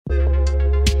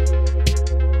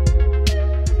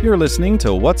You're listening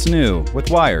to What's New with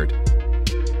Wired.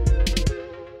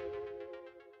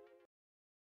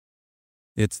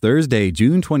 It's Thursday,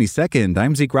 June 22nd.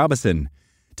 I'm Zeke Robison.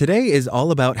 Today is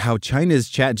all about how China's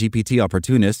ChatGPT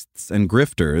opportunists and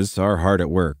grifters are hard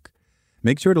at work.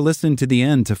 Make sure to listen to the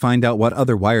end to find out what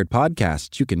other Wired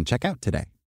podcasts you can check out today.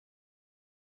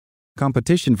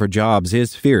 Competition for jobs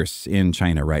is fierce in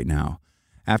China right now.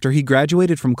 After he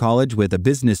graduated from college with a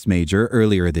business major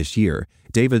earlier this year,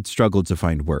 David struggled to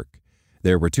find work.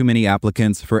 There were too many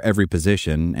applicants for every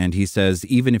position, and he says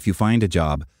even if you find a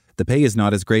job, the pay is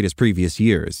not as great as previous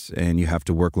years, and you have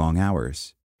to work long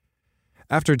hours.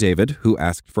 After David, who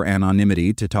asked for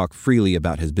anonymity to talk freely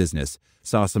about his business,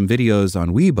 saw some videos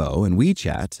on Weibo and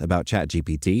WeChat about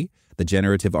ChatGPT, the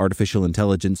generative artificial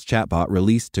intelligence chatbot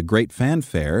released to great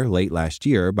fanfare late last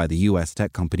year by the U.S.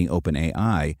 tech company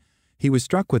OpenAI, he was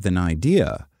struck with an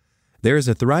idea. There's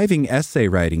a thriving essay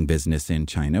writing business in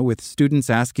China with students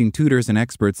asking tutors and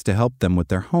experts to help them with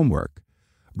their homework.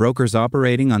 Brokers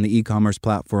operating on the e-commerce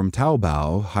platform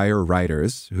Taobao hire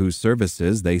writers whose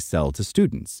services they sell to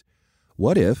students.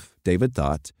 What if, David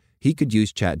thought, he could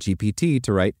use ChatGPT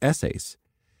to write essays?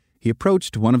 He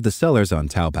approached one of the sellers on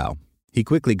Taobao. He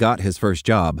quickly got his first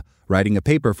job, writing a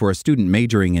paper for a student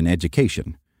majoring in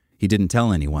education. He didn't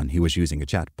tell anyone he was using a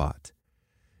chatbot.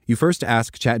 You first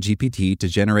ask ChatGPT to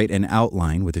generate an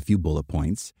outline with a few bullet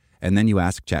points, and then you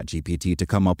ask ChatGPT to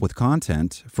come up with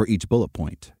content for each bullet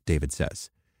point, David says.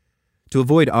 To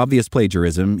avoid obvious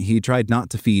plagiarism, he tried not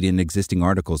to feed in existing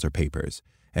articles or papers,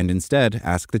 and instead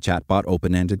ask the chatbot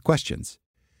open-ended questions.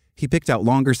 He picked out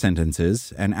longer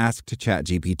sentences and asked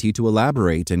ChatGPT to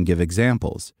elaborate and give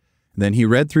examples. Then he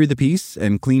read through the piece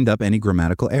and cleaned up any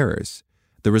grammatical errors.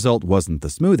 The result wasn't the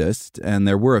smoothest, and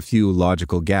there were a few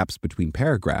logical gaps between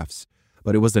paragraphs,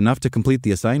 but it was enough to complete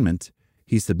the assignment.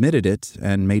 He submitted it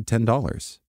and made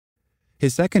 $10.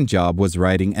 His second job was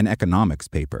writing an economics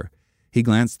paper. He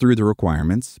glanced through the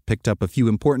requirements, picked up a few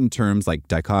important terms like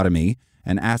dichotomy,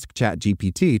 and asked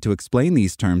ChatGPT to explain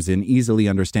these terms in easily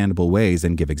understandable ways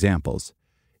and give examples.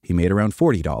 He made around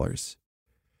 $40.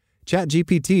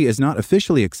 ChatGPT is not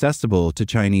officially accessible to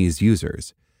Chinese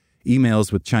users.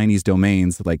 Emails with Chinese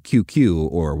domains like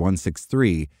QQ or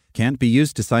 163 can't be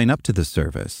used to sign up to the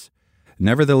service.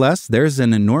 Nevertheless, there's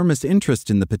an enormous interest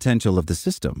in the potential of the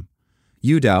system.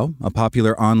 Youdao, a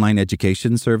popular online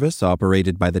education service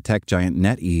operated by the tech giant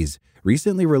NetEase,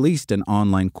 recently released an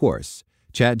online course,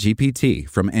 ChatGPT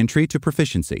From Entry to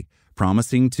Proficiency,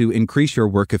 promising to increase your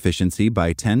work efficiency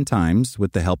by 10 times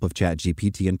with the help of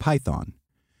ChatGPT and Python.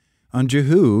 On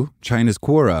Zhihu, China's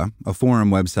Quora, a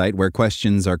forum website where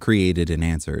questions are created and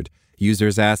answered,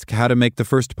 users ask how to make the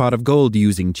first pot of gold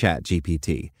using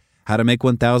ChatGPT, how to make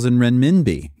 1,000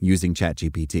 renminbi using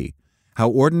ChatGPT, how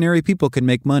ordinary people can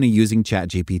make money using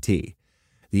ChatGPT.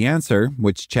 The answer,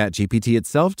 which ChatGPT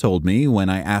itself told me when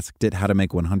I asked it how to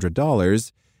make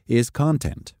 $100, is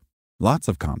content. Lots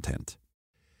of content.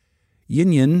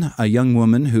 Yin, a young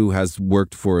woman who has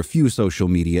worked for a few social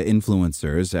media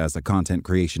influencers as a content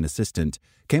creation assistant,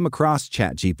 came across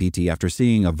ChatGPT after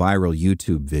seeing a viral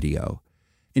YouTube video.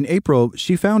 In April,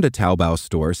 she found a Taobao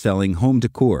store selling home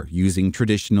decor using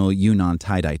traditional Yunnan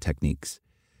tie-dye techniques.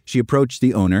 She approached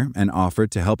the owner and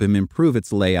offered to help him improve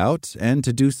its layout and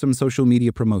to do some social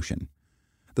media promotion.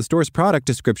 The store's product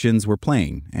descriptions were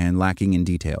plain and lacking in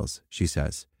details, she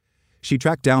says. She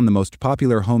tracked down the most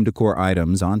popular home decor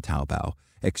items on Taobao,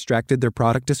 extracted their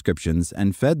product descriptions,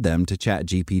 and fed them to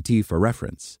ChatGPT for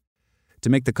reference. To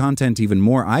make the content even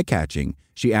more eye-catching,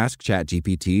 she asked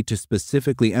ChatGPT to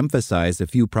specifically emphasize a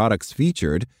few products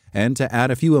featured and to add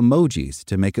a few emojis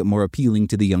to make it more appealing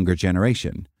to the younger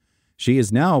generation. She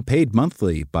is now paid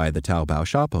monthly by the Taobao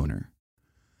shop owner.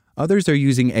 Others are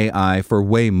using AI for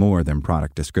way more than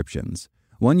product descriptions.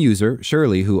 One user,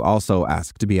 Shirley, who also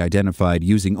asked to be identified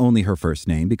using only her first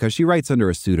name because she writes under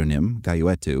a pseudonym,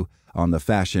 Gayuetu, on the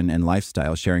fashion and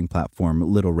lifestyle sharing platform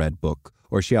Little Red Book,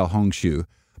 or Xiaohongshu,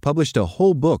 published a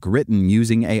whole book written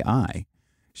using AI.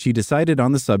 She decided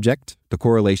on the subject, the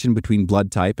correlation between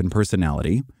blood type and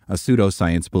personality, a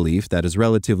pseudoscience belief that is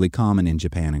relatively common in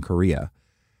Japan and Korea.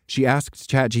 She asked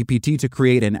ChatGPT to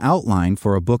create an outline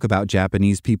for a book about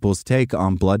Japanese people's take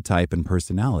on blood type and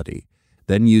personality,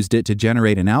 then used it to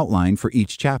generate an outline for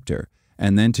each chapter,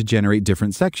 and then to generate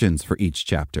different sections for each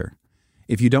chapter.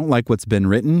 If you don't like what's been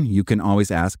written, you can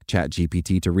always ask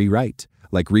ChatGPT to rewrite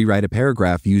a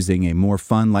paragraph using a more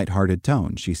fun, lighthearted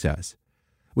tone, she says.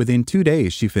 Within 2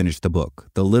 days, she finished the book,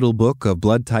 The Little Book of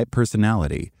Blood Type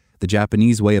Personality, The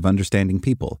Japanese Way of Understanding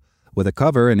People, with a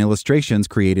cover and illustrations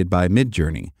created by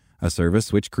Midjourney, a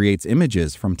service which creates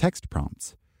images from text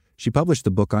prompts. She published the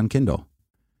book on Kindle.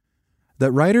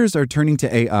 That writers are turning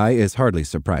to AI is hardly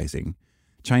surprising.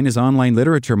 China's online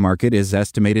literature market is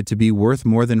estimated to be worth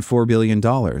more than $4 billion,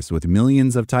 with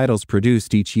millions of titles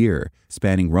produced each year,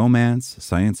 spanning romance,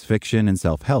 science fiction, and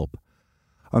self-help.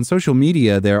 On social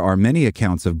media, there are many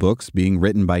accounts of books being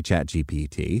written by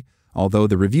ChatGPT, although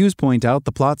the reviews point out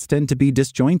the plots tend to be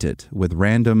disjointed, with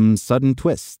random, sudden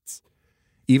twists.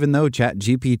 Even though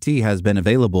ChatGPT has been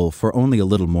available for only a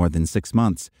little more than 6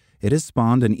 months, it has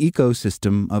spawned an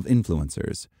ecosystem of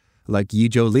influencers, like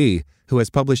Yizhou Li, who has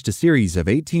published a series of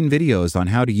 18 videos on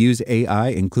how to use AI,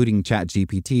 including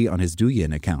ChatGPT, on his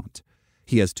Douyin account.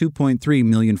 He has 2.3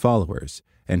 million followers,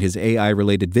 and his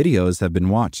AI-related videos have been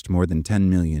watched more than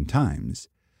 10 million times.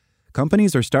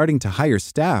 Companies are starting to hire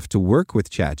staff to work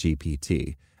with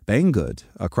ChatGPT. Banggood,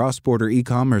 a cross-border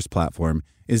e-commerce platform,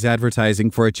 is advertising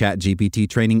for a ChatGPT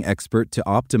training expert to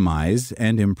optimize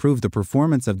and improve the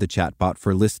performance of the chatbot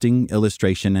for listing,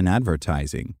 illustration, and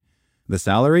advertising. The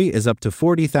salary is up to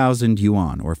 40,000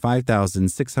 yuan, or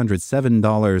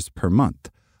 $5,607 per month,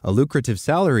 a lucrative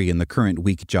salary in the current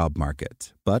weak job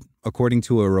market, but, according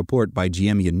to a report by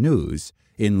GME News,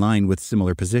 in line with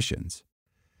similar positions.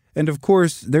 And of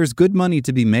course, there's good money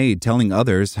to be made telling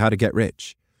others how to get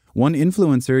rich. One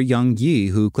influencer, Yang Yi,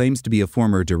 who claims to be a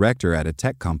former director at a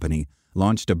tech company,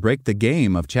 launched a Break the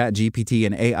Game of ChatGPT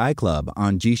and AI Club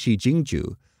on Jishi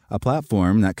Jingju, a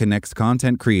platform that connects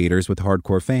content creators with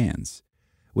hardcore fans.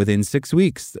 Within 6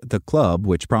 weeks, the club,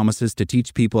 which promises to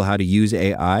teach people how to use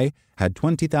AI, had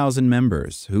 20,000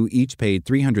 members who each paid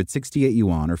 368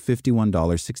 yuan, or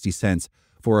 $51.60,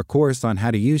 for a course on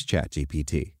how to use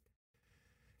ChatGPT.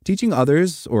 Teaching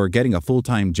others or getting a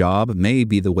full-time job may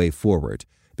be the way forward,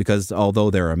 because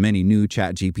although there are many new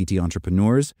ChatGPT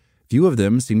entrepreneurs, few of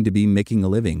them seem to be making a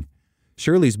living.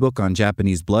 Shirley's book on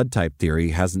Japanese blood type theory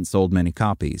hasn't sold many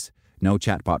copies. No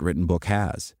chatbot-written book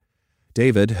has.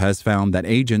 David has found that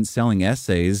agents selling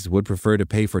essays would prefer to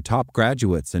pay for top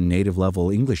graduates and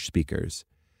native-level English speakers.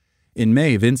 In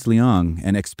May, Vince Liang,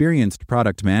 an experienced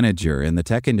product manager in the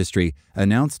tech industry,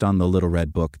 announced on the Little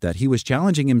Red Book that he was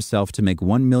challenging himself to make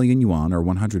 1 million yuan, or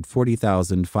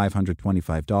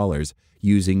 $140,525,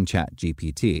 using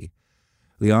ChatGPT.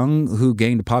 Liang, who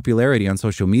gained popularity on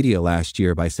social media last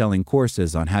year by selling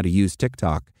courses on how to use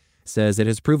TikTok, says it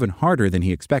has proven harder than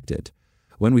he expected.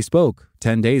 When we spoke,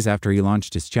 10 days after he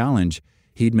launched his challenge,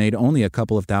 he'd made only a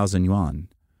couple of thousand yuan.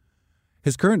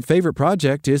 His current favorite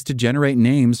project is to generate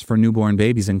names for newborn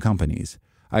babies and companies.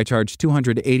 I charge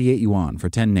 288 yuan for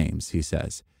 10 names, he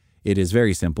says. It is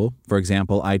very simple. For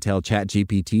example, I tell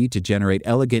ChatGPT to generate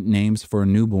elegant names for a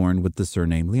newborn with the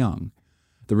surname Liang.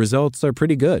 The results are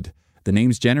pretty good. The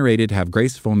names generated have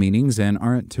graceful meanings and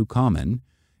aren't too common.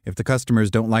 If the customers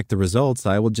don't like the results,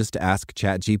 I will just ask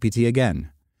ChatGPT again.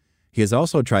 He has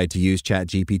also tried to use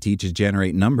ChatGPT to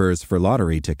generate numbers for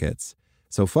lottery tickets.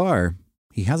 So far,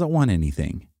 he hasn't won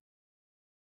anything.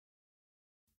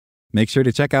 Make sure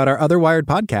to check out our other Wired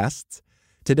podcasts.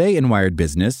 Today in Wired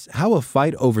Business, how a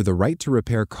fight over the right to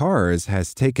repair cars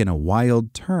has taken a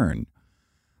wild turn.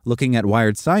 Looking at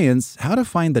Wired Science, how to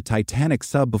find the Titanic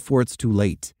sub before it's too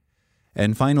late.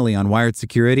 And finally on Wired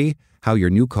Security, how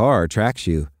your new car tracks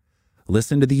you.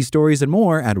 Listen to these stories and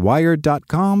more at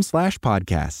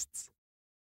wired.com/podcasts.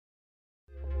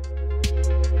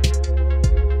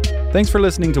 Thanks for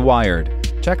listening to Wired.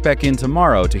 Check back in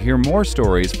tomorrow to hear more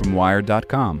stories from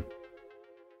Wired.com.